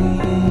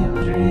 dream,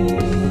 dream,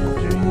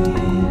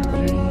 dream,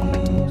 dream,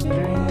 dream,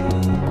 dream.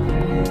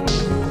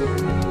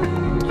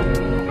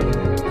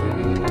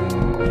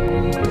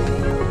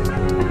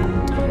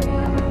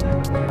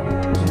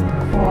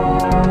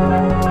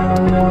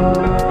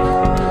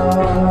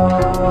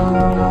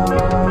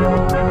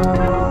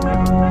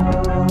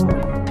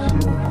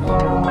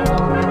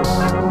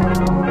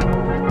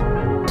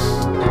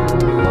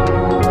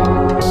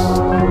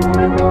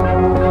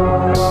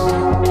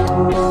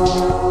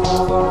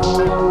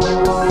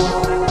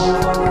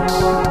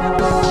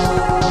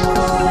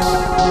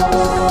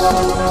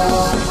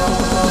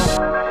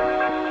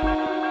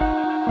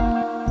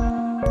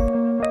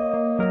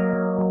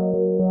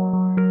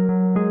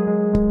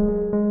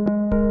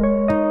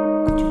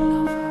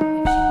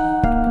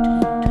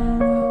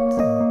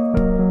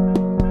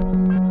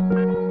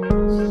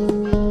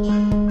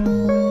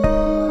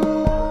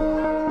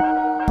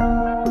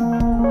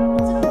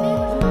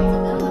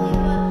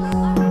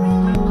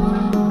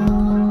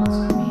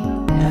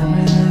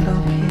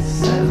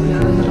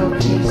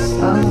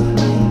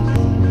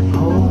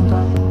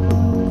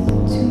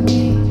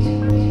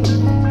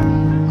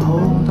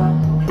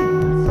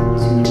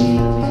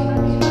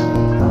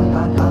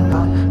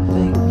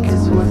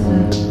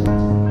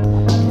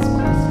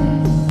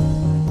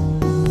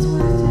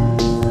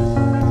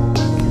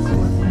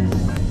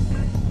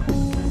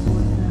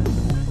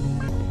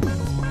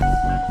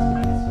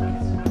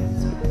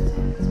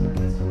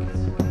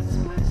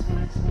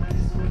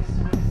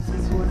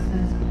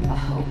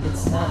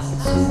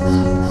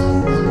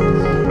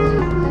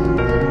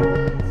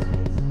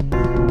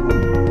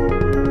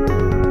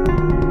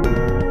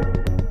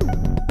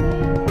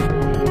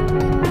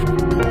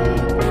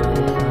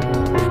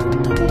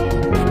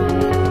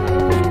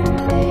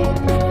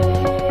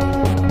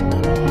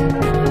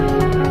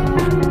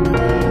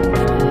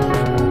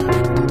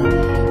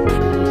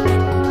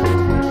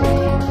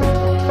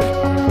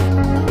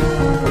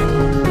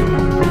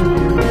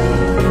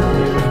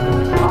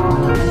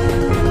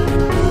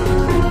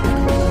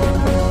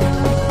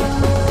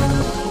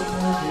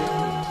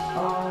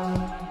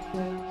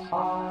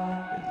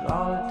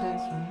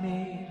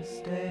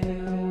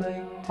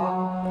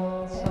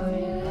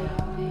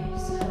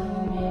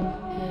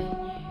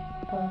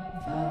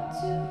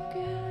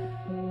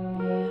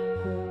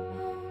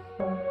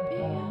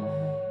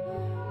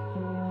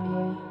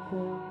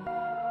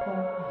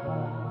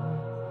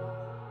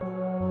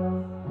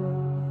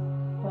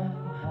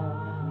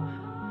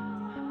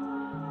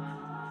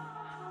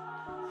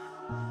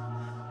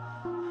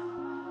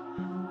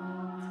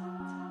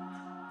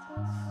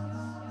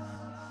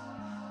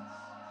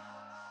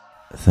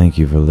 Thank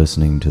you for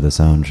listening to the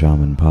Sound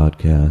Shaman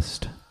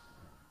podcast.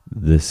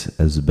 This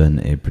has been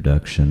a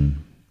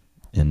production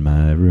in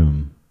my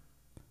room,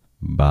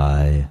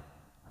 by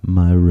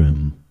my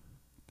room.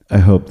 I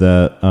hope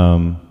that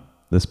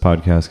this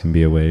podcast can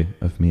be a way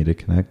of me to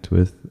connect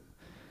with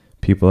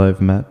people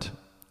I've met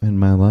in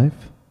my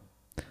life,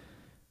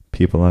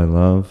 people I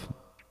love,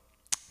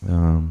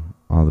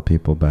 all the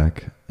people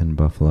back in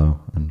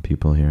Buffalo, and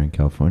people here in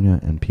California,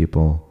 and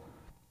people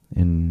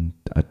in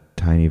a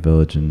tiny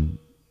village in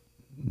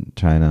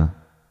China,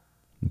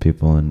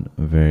 people in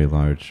a very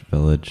large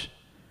village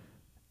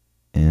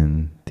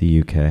in the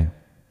UK,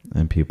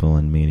 and people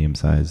in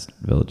medium-sized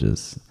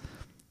villages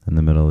in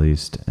the Middle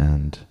East,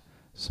 and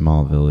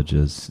small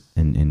villages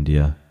in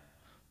India,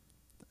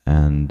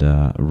 and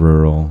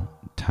rural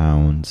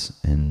towns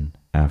in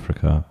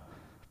Africa,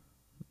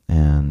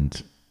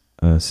 and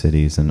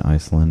cities in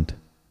Iceland,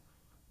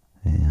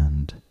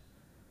 and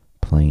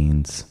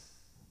planes,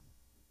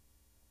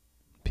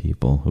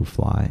 people who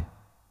fly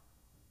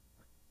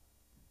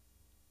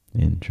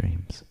in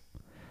dreams.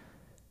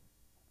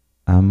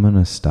 I'm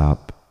gonna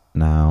stop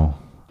now,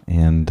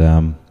 and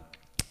I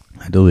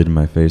deleted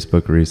my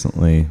Facebook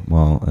recently.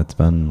 Well, it's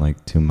been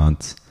like 2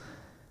 months,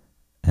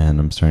 and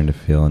I'm starting to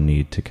feel a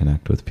need to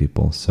connect with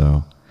people,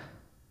 so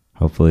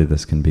hopefully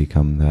this can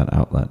become that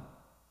outlet.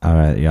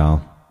 Alright,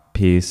 y'all.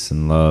 Peace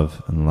and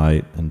love and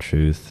light and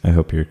truth. I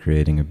hope you're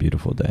creating a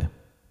beautiful day.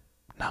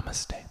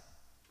 Namaste.